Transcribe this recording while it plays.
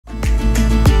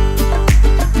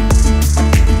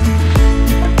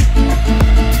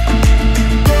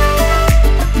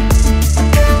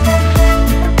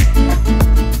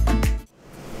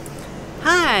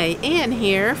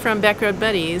here from Backroad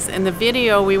Buddies, and the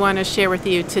video we want to share with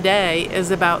you today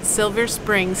is about Silver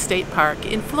Spring State Park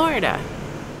in Florida.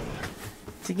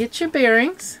 To get your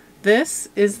bearings, this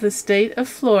is the state of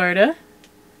Florida,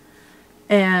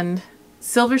 and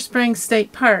Silver Spring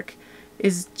State Park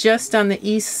is just on the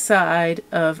east side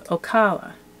of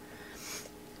Ocala.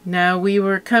 Now, we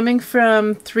were coming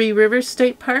from Three Rivers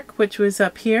State Park, which was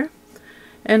up here.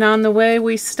 And on the way,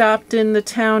 we stopped in the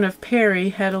town of Perry,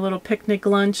 had a little picnic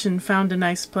lunch, and found a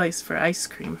nice place for ice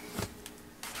cream.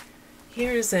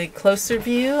 Here's a closer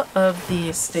view of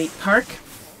the state park.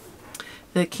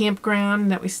 The campground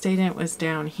that we stayed in was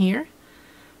down here.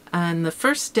 On the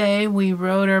first day, we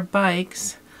rode our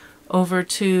bikes over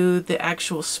to the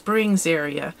actual springs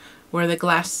area where the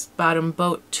glass bottom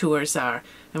boat tours are.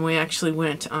 And we actually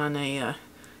went on a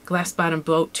glass bottom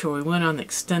boat tour. We went on the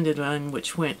extended one,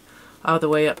 which went all the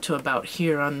way up to about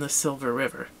here on the Silver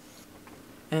River.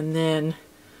 And then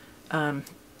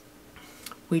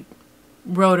we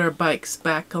rode our bikes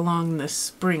back along the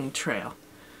spring trail.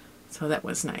 So that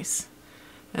was nice.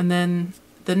 And then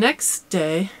the next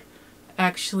day,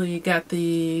 actually got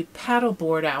the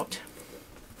paddleboard out.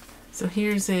 So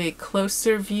here's a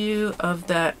closer view of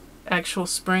that actual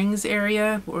springs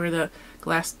area where the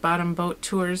glass bottom boat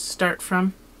tours start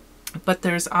from. But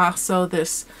there's also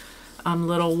this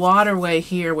little waterway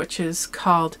here, which is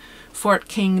called Fort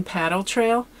King Paddle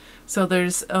Trail. So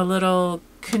there's a little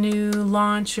canoe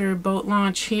launch or boat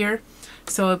launch here.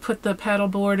 So I put the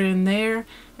paddleboard in there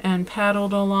and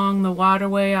paddled along the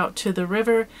waterway out to the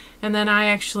river. And then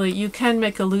you can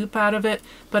make a loop out of it,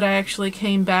 but I actually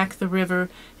came back the river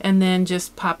and then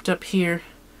just popped up here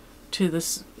to the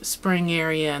spring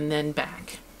area and then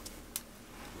back.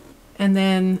 And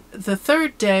then the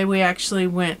third day, we actually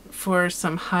went for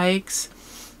some hikes.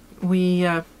 We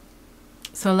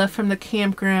so left from the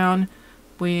campground.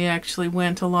 We actually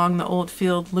went along the old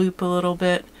field loop a little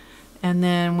bit, and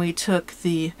then we took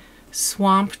the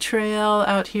swamp trail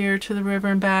out here to the river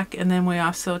and back, and then we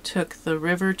also took the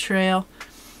river trail.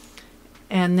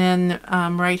 And then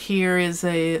right here is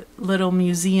a little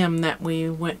museum that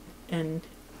we went and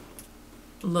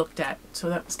looked at, so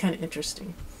that was kind of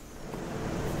interesting.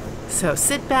 So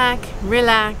sit back,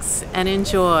 relax, and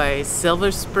enjoy Silver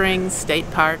Spring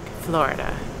State Park,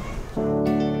 Florida.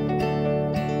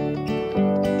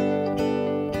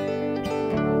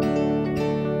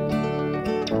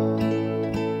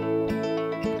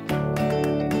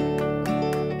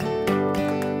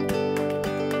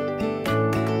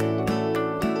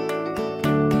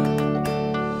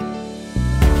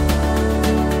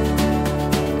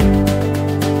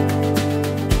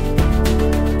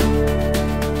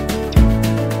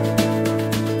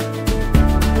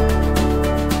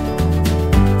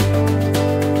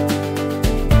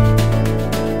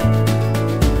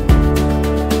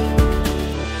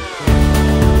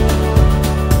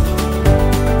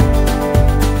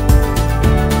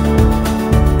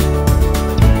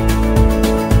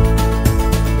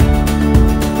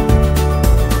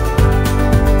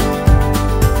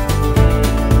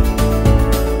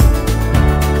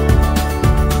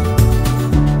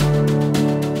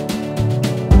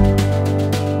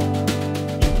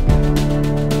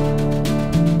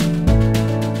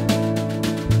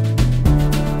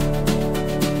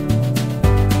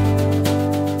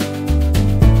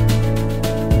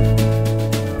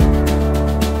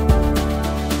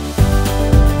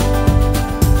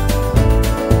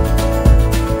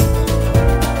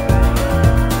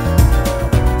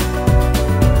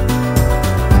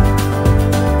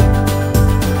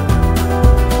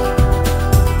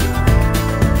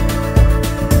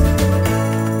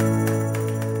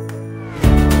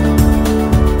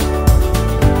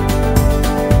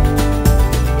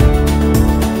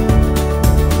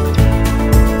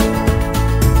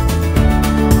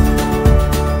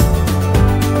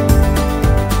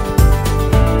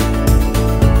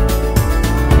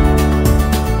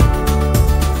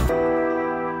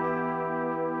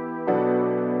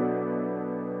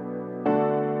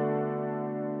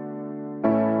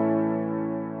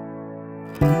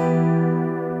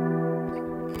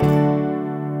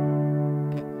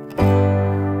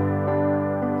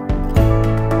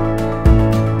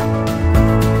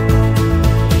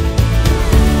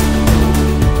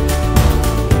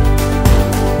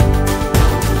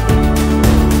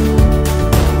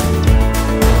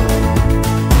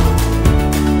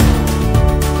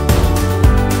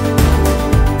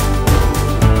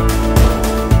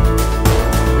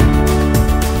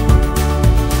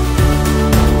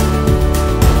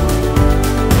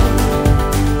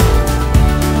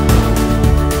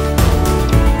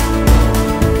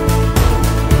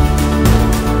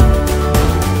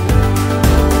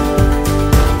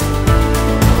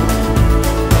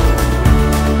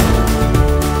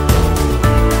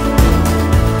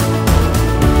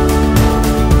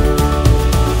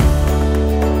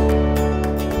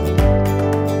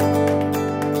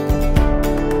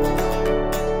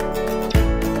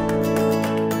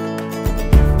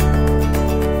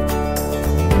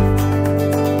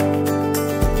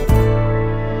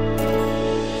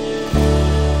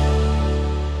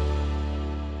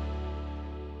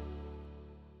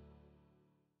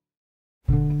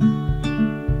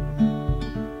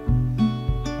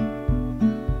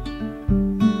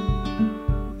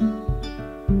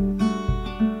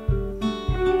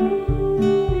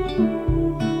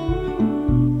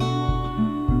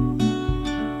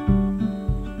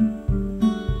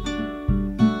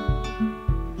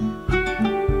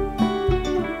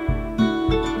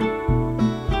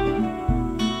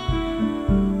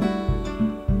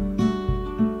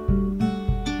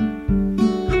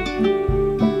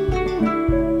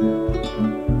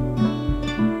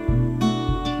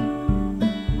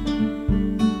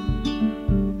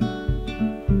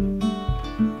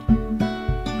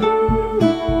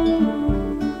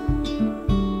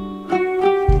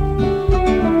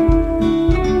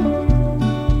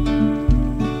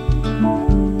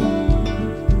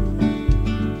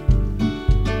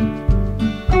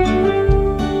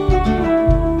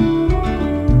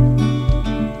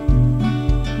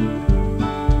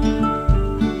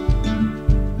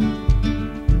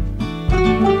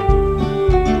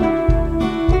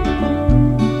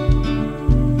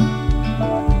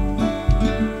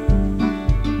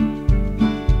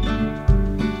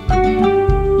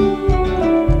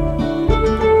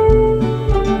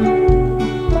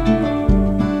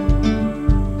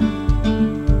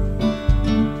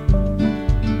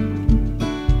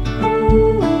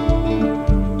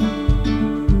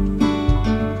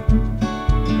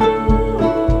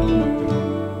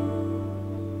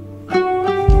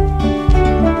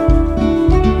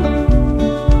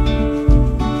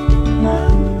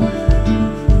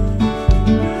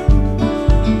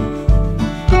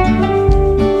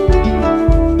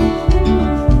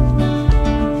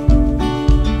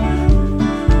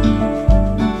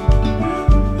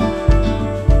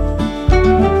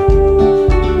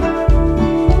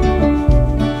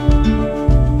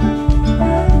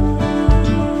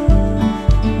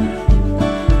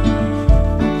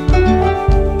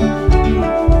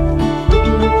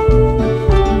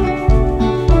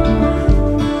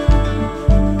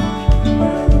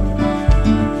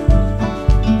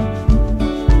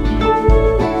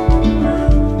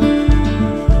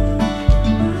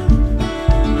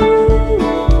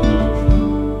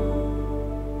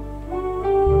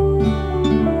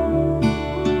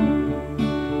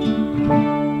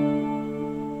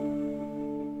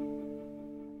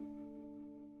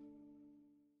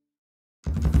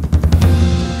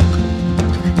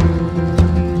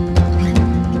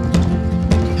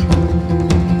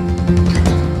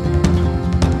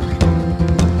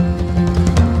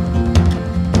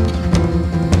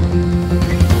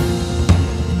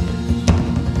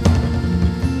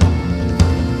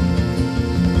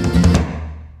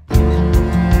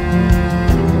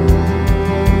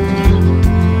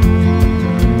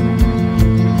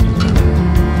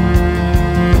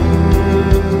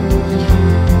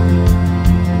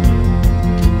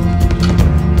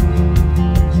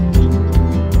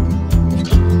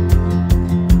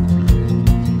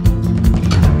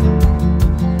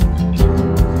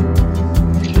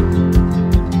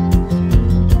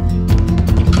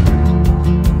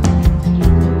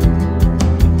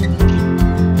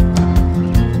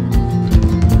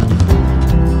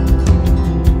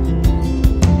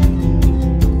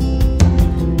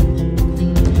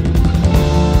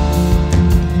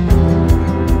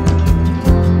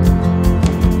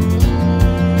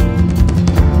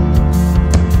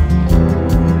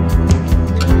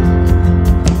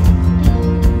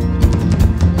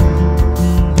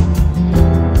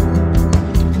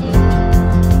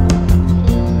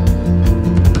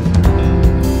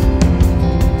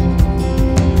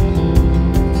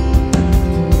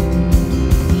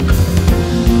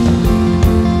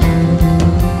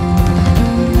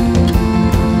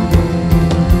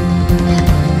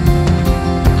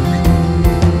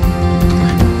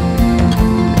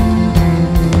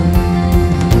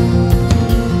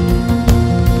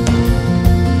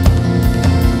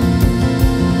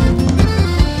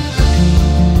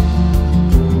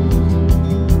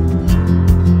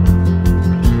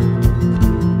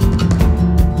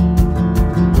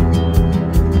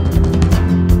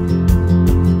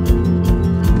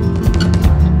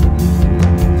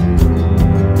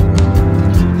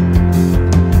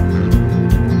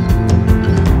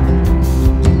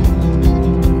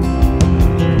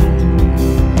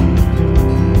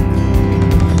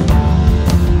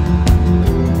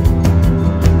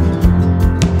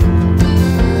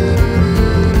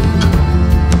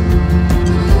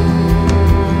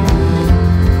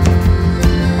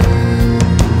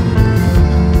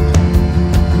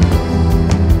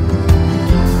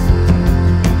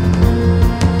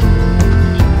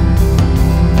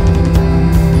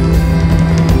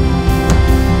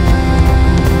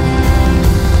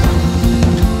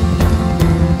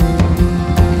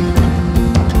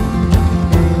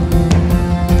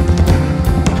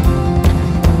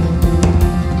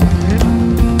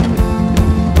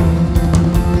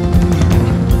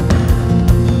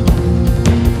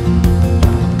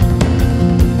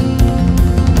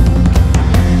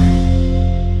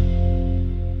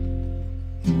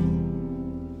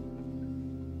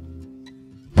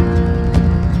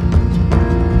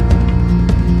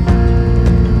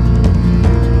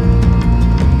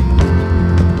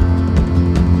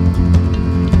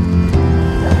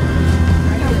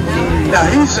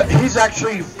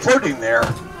 actually floating there,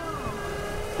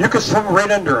 you could swim right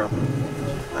under him.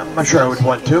 I'm not sure I would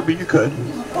want to, but you could.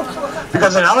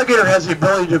 Because an alligator has the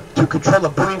ability to control the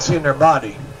buoyancy in their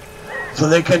body. So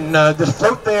they can just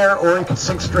float there, or you can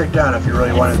sink straight down if you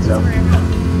really wanted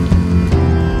to.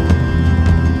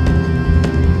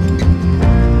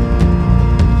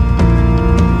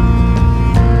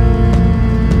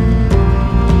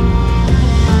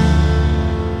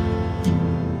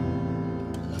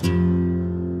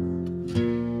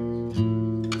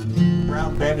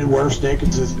 Banded water snake.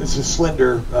 It's a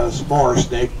slender, smaller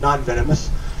snake,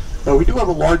 non-venomous. But we do have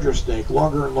a larger snake,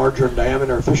 longer and larger in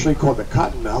diameter, officially called the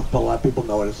cottonmouth, but a lot of people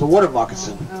know it as the water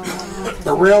moccasin.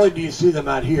 But rarely do you see them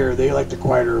out here. They like the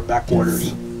quieter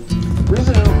backwaters.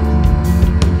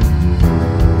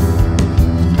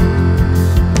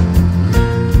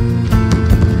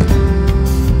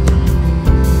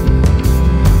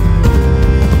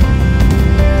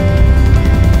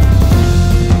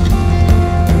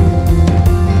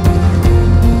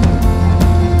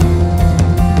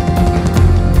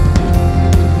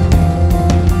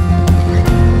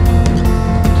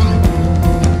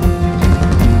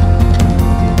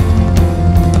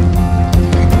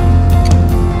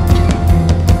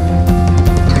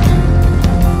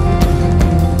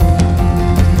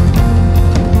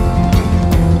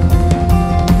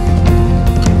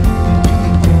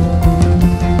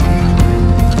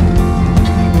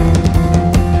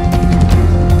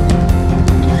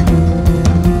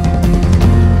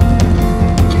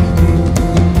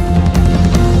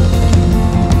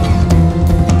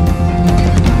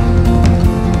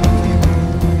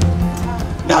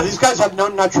 These guys have no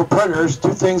natural predators.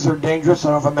 Two things that are dangerous.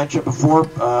 I don't know if I mentioned before.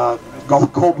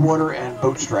 Cold water and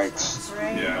boat strikes.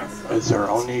 Yeah. Is their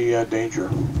only danger.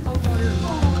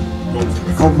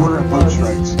 Cold water and boat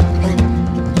strikes.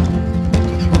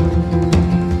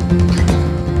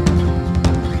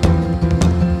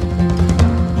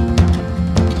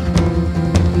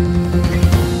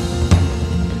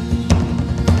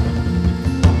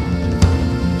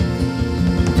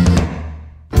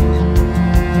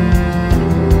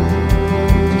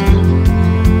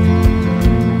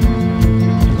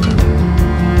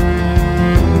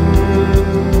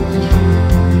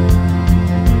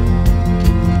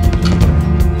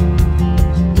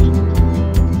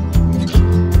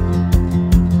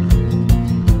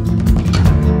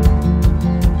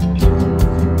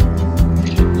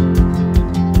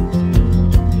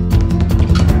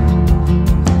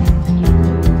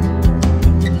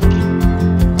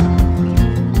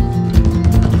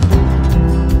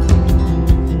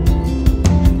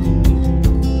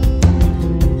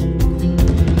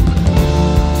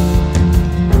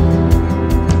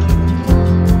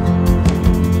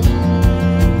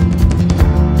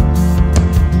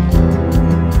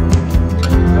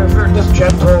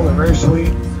 Gentle and very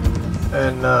sweet,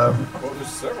 and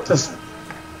just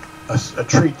a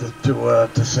treat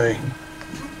to see.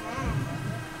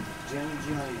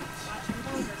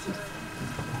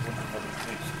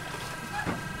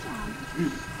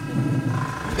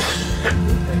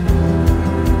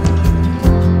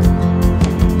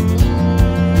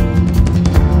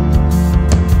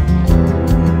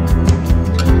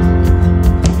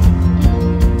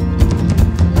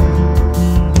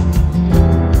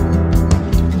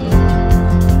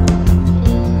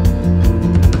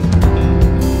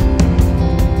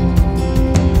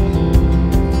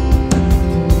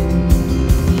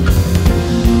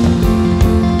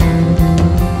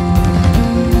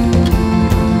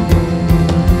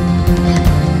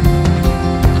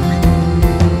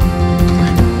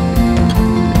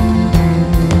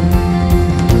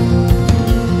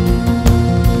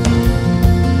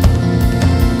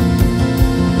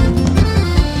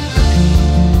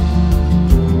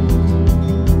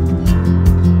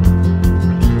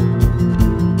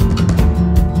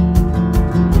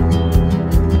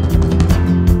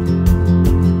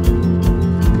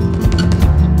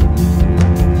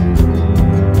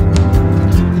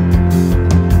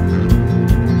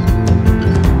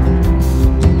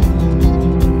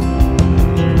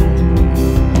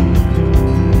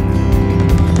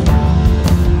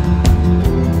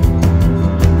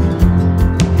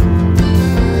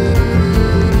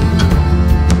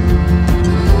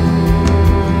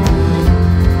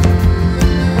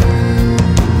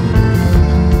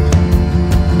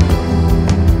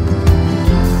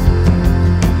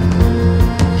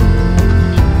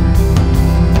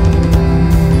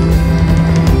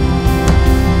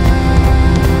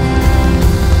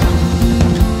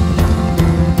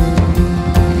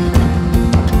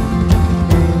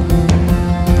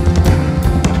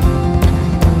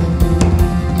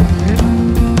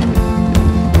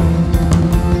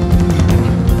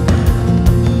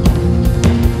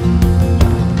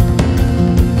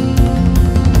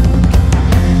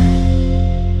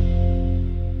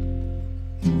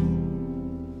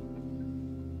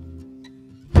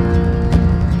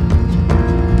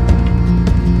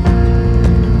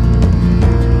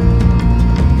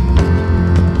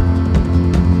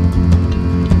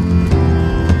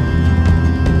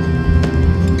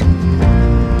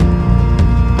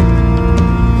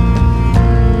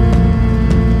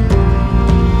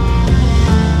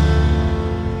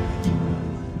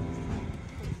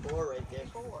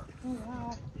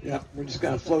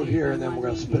 float here, and then we're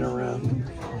going to spin around.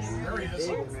 There he is,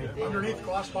 underneath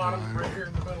glass bottom, right here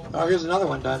in the middle. Oh, here's another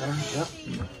one down there. Yep.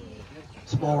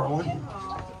 Smaller one.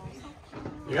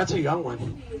 Yeah, that's a young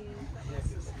one.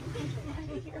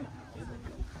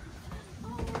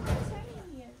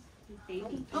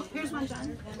 Oh, here's one,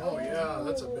 John. Oh yeah,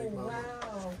 that's a big one.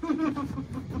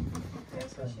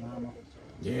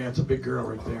 Yeah, it's a big girl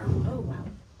right there. Oh, wow.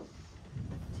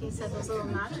 He said those little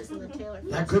notches in the tail are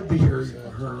That could be her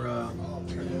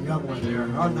young one there.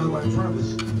 Oh, another one in front of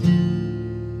us.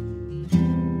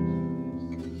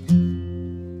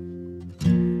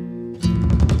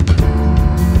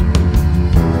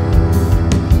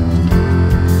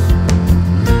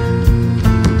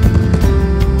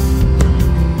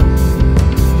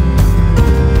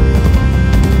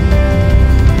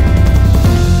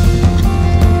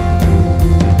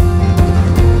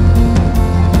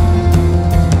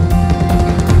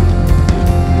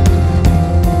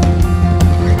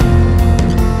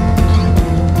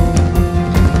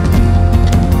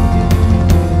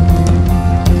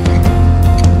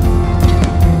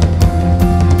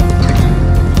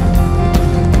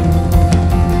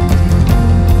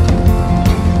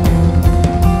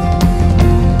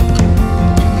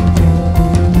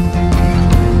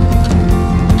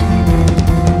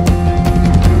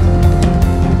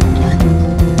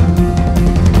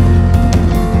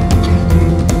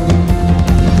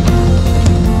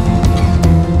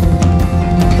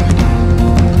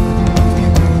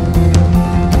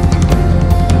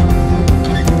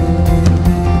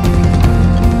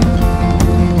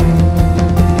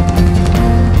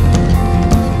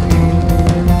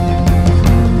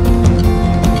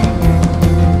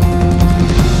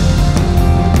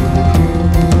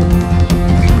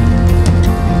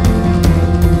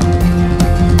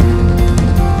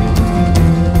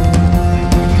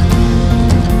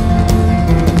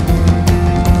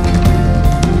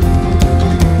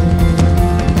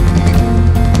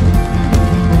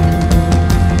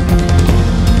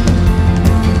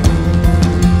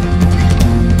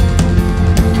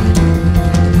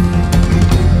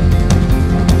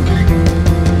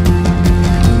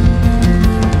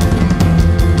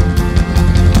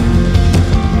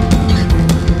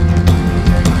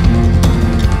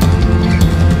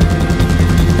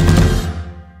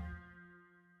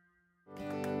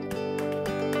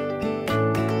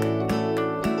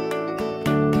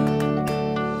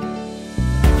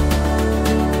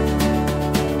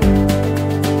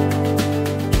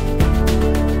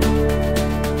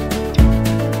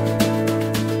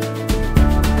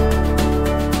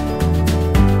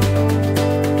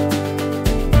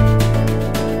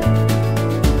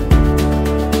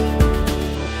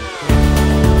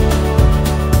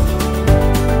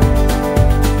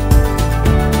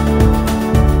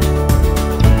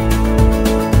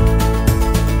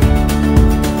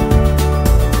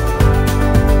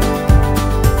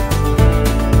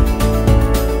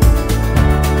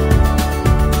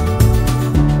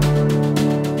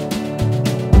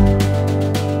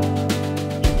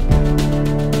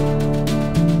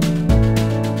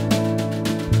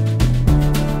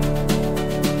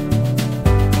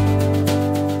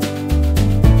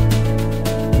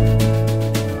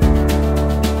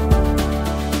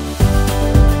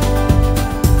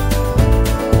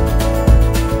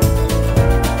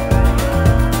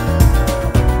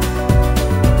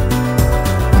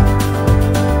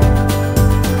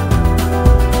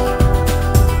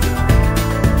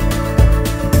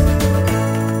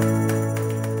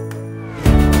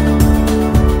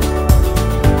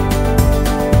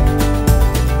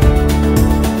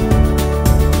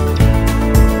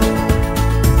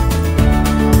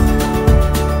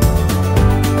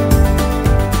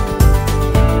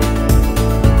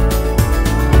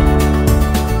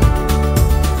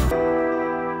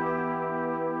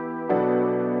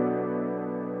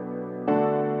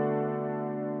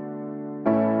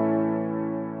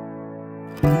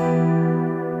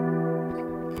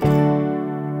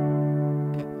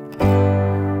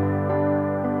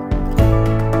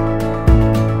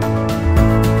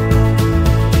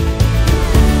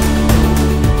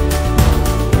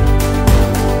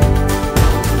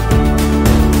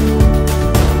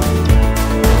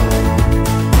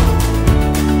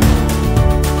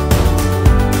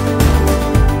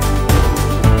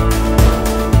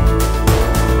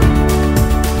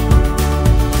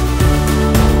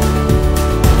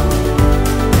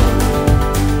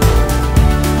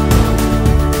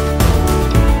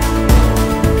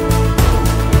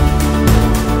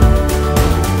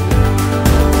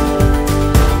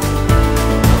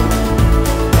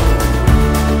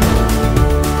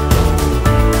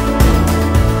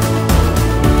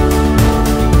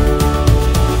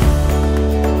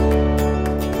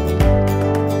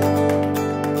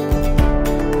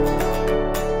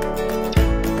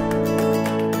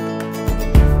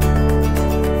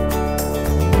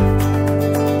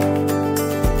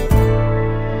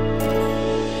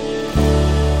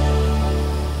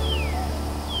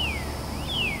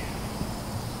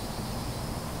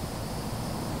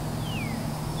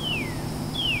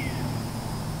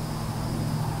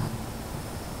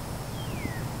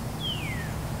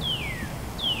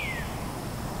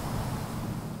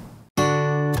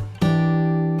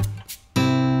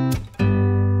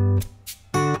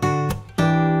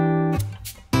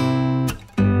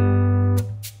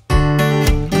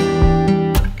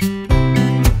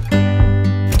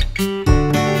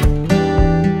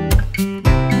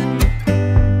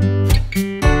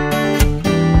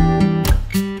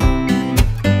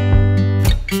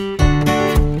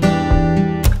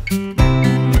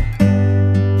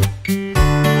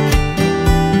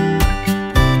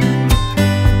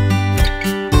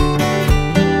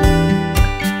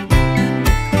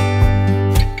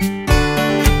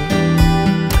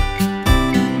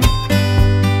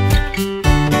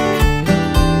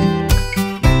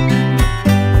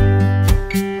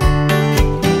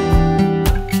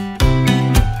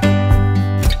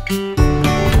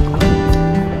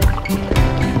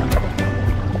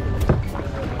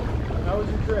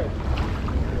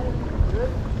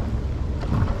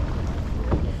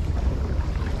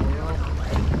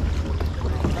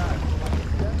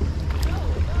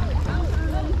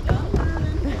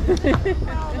 Decided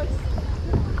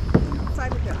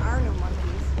there are no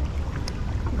monkeys.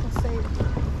 People say, I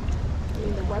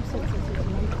mean, the website says there's a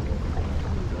monkey.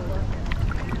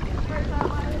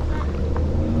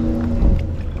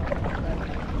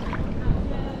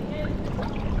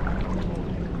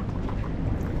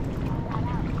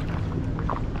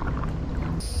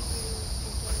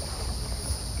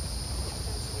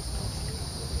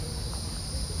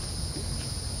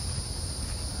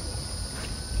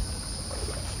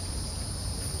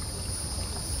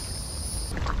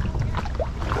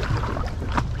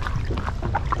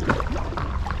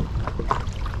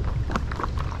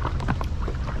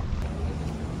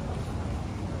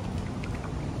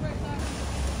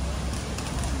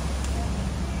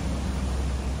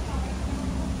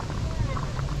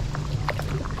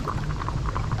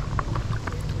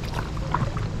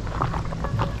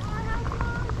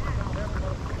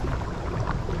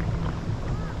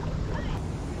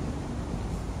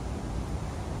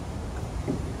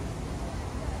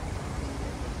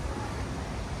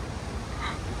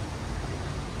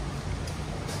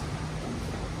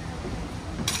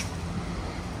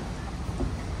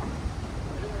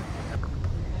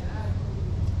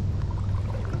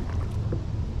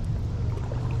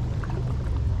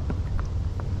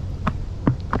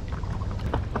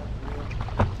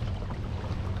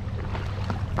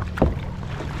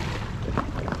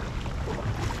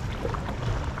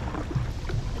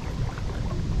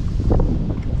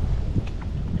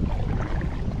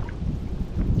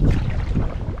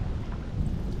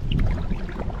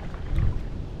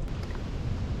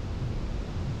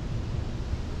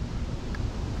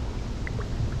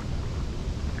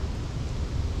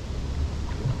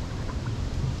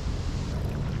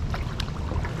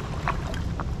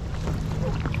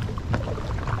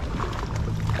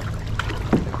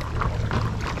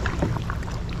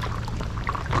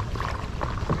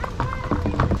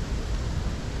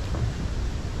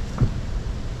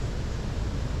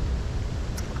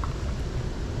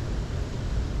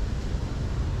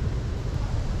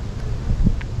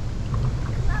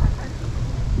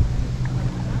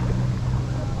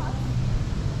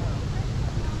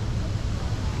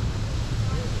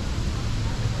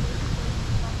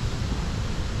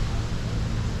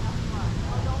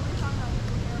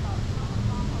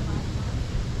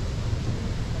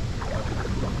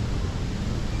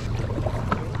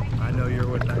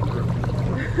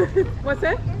 What's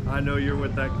that? I know you're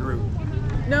with that group.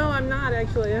 No, I'm not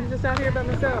actually. I'm just out here by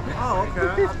myself. Oh,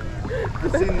 okay.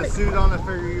 I've seen the suit on. I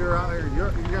figure you're out here.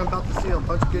 You're about to see a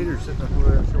bunch of gators sitting up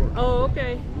over there shore. Oh,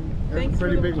 okay. There's a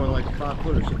pretty big one, like 5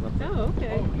 footer sitting up there. Oh,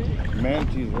 okay.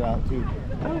 Manatees are out too.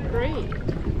 Oh, great.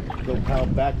 They'll paddle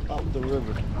back up the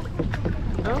river.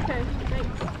 Okay,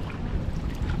 thanks.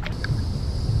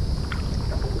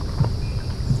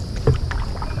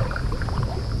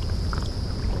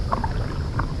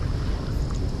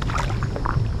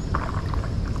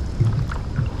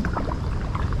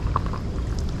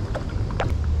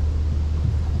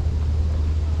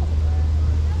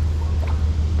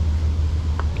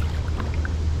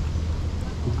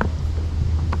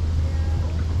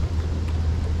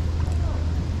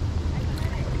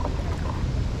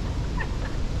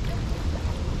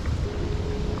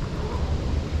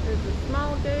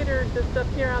 Just up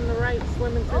here on the right,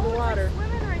 swimming through the water. It's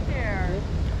swimming right there.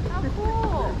 How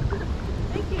cool.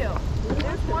 Thank you.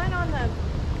 There's one on the,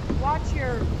 watch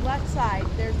your left side.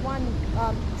 There's one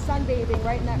sunbathing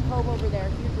right in that cove over there.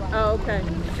 Huge one. Oh, okay.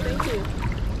 Thank you.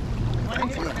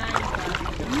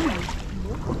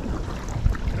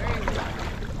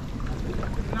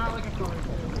 Not looking forward to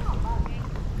it.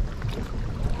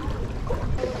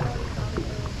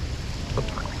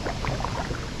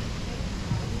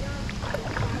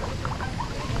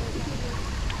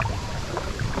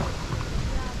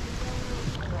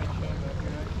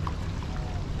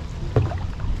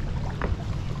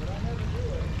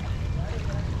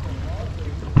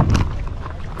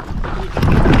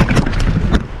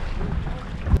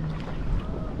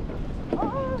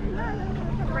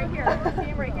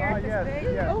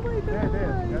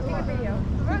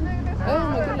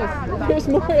 There's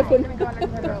more of them.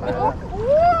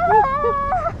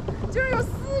 就有4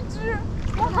只，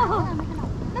哇！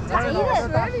那这一个水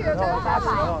里的多大？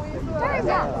这是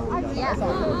阿姐，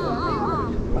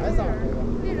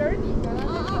那人底下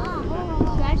的那个。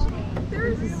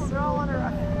They're all under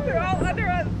us. They're all under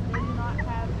us.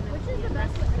 Which is the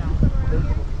best one?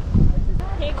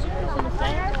 Pictures on the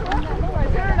side.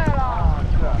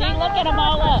 See, look at them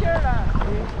all up.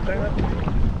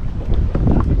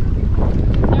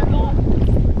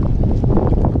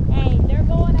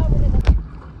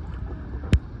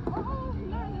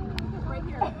 Right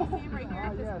here. See him right here?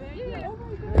 This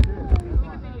big?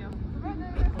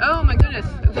 Oh my goodness,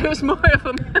 there's more of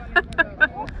them.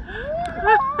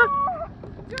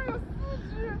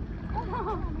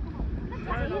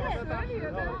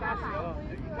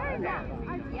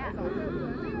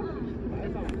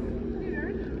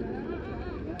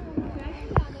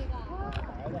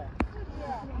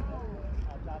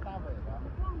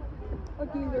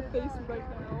 Look in their face right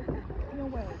now. No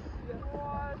way.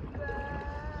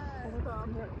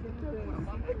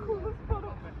 The coolest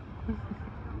photo.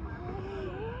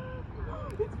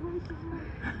 It's right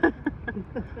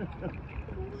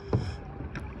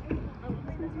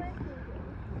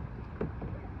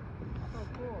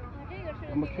here.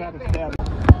 I'm gonna try to stab.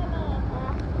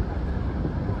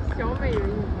 小美人鱼。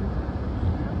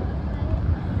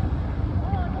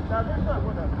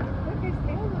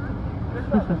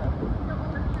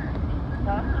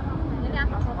你俩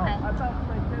好好拍，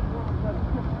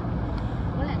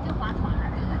我俩就划船儿。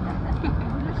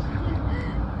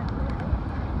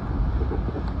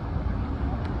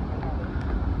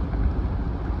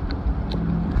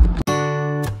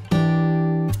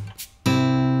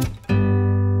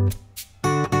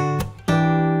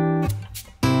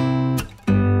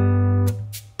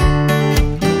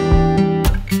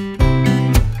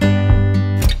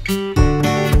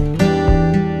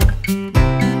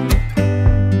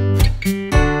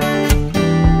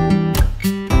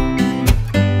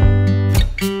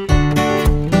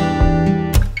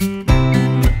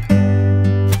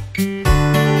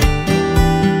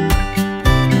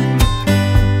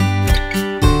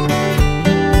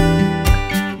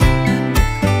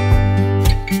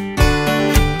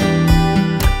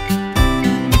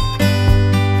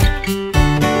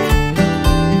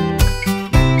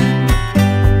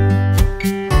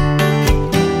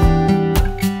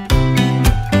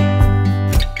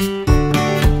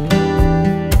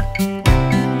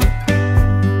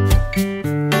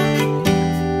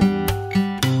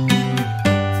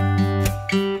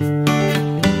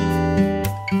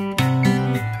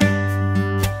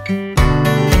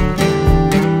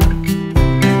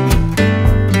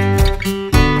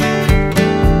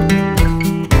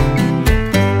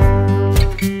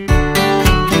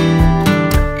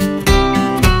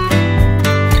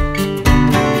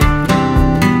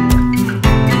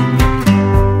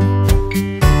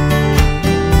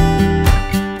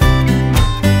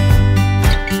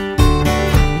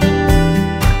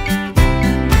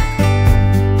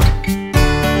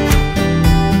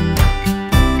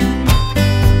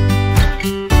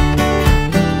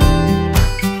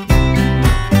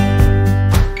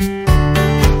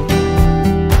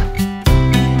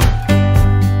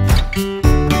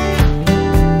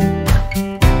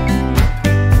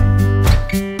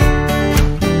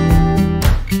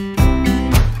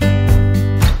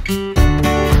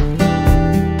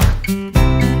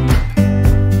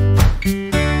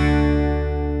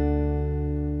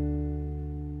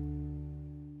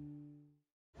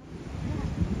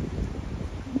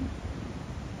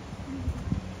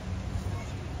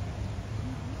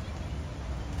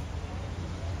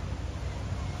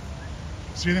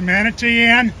See the manatee,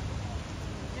 Ann?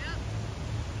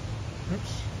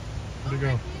 Oops. Where'd he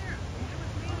go?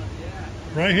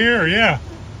 Right here, yeah.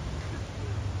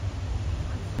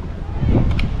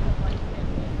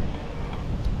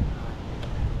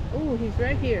 Oh, he's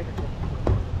right here.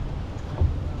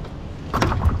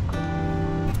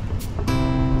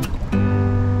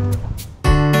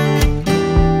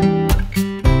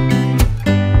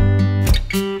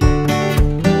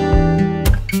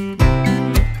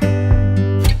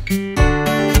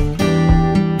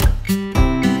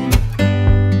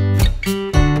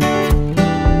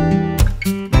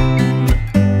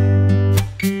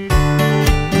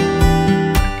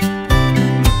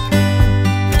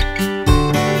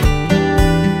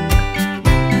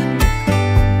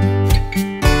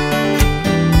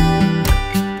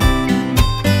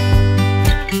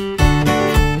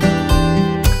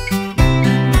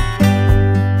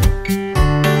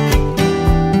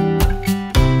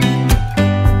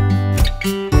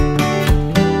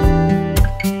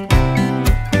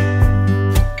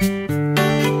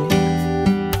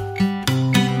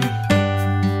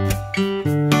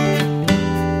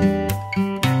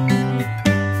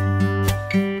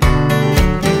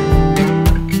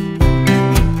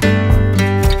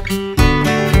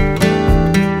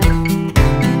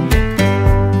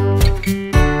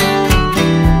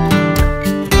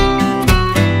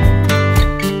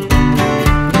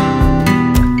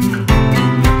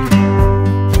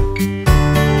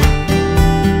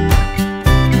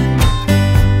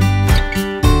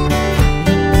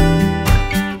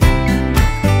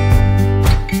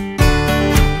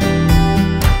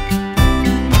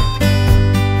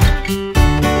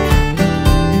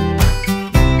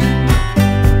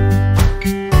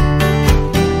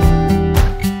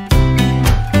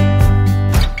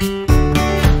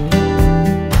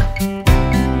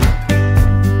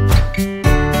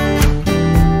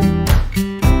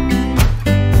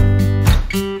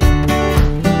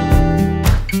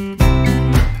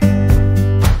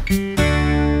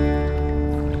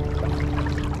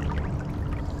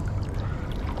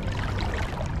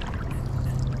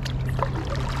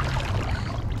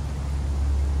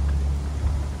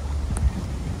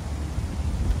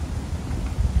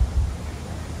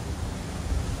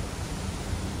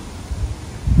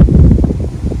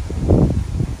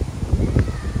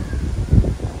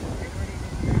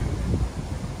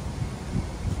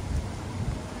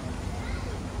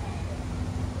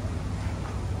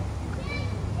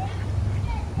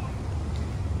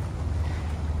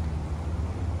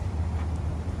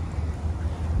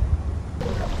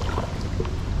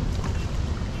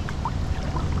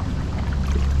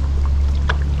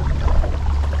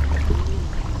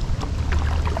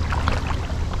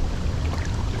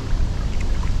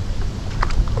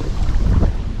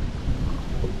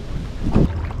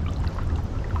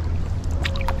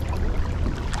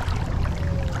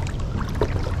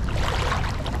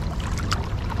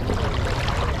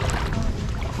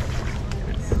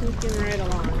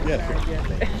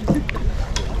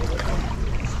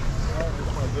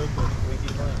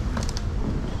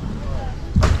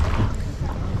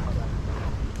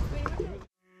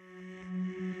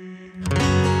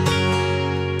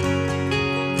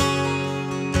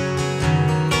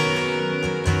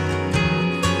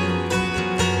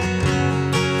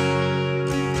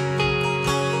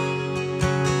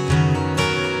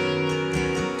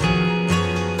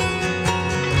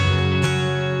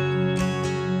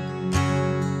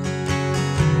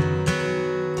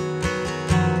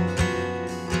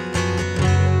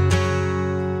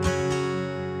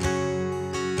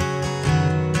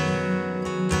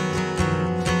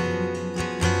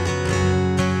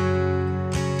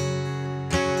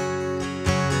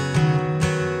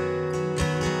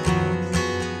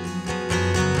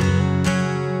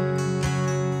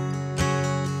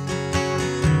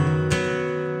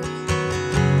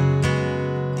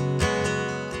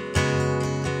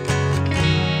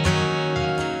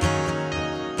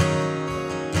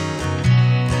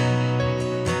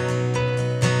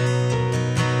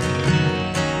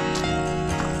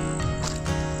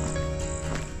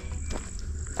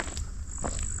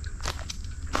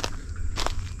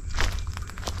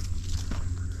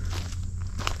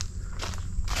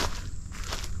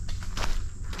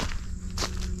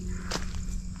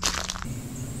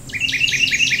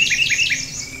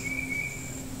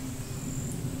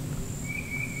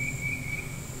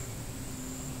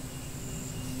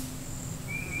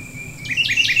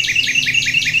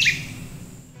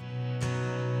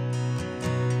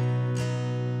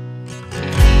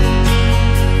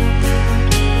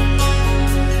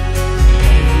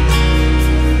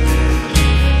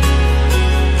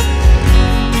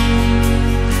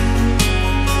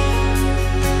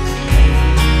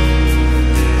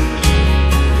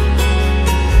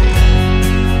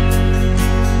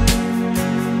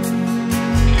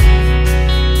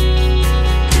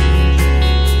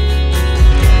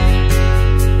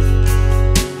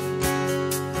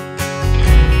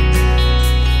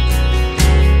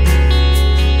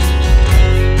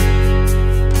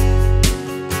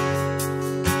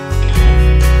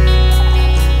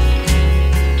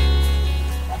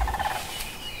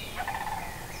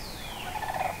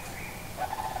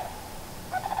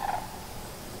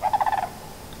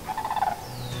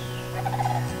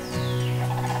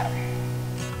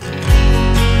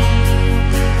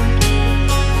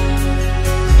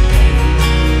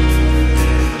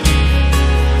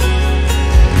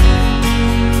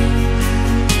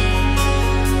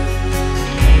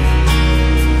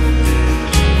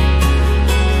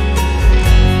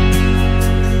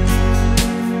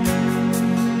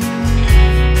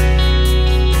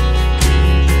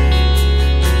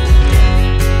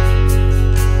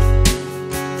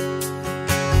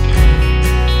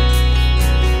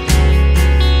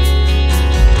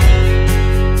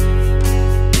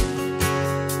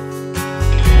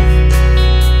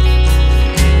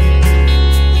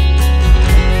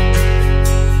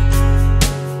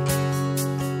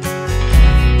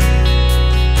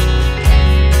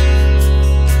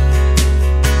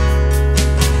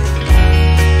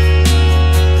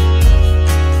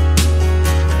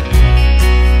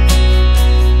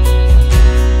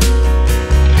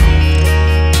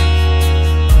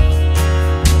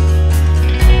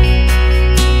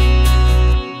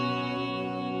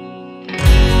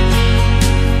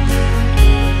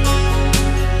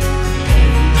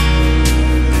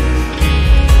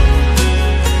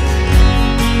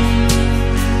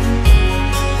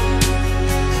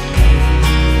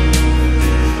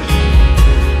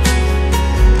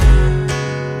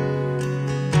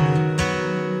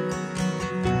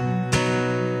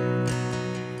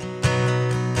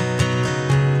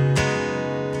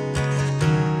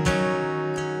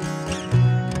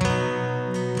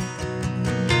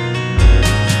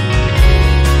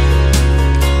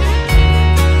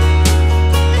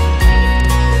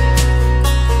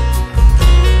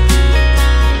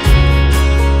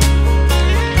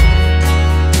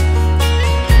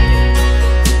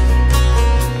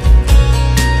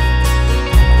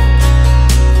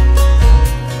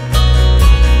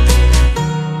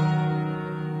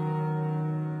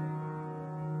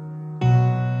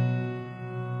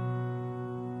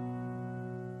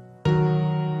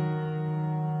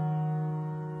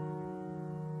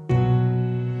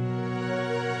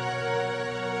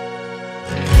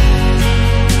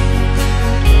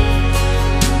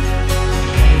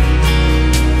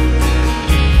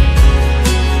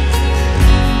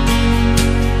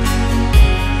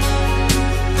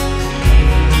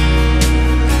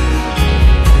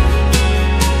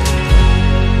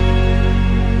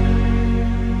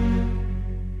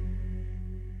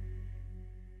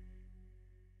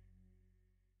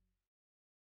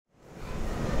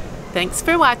 Thanks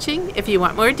for watching. If you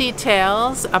want more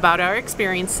details about our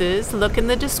experiences, look in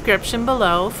the description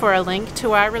below for a link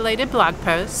to our related blog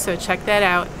posts, so check that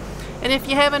out. And if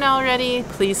you haven't already,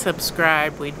 please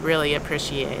subscribe. We'd really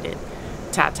appreciate it.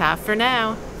 Ta-ta for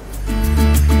now.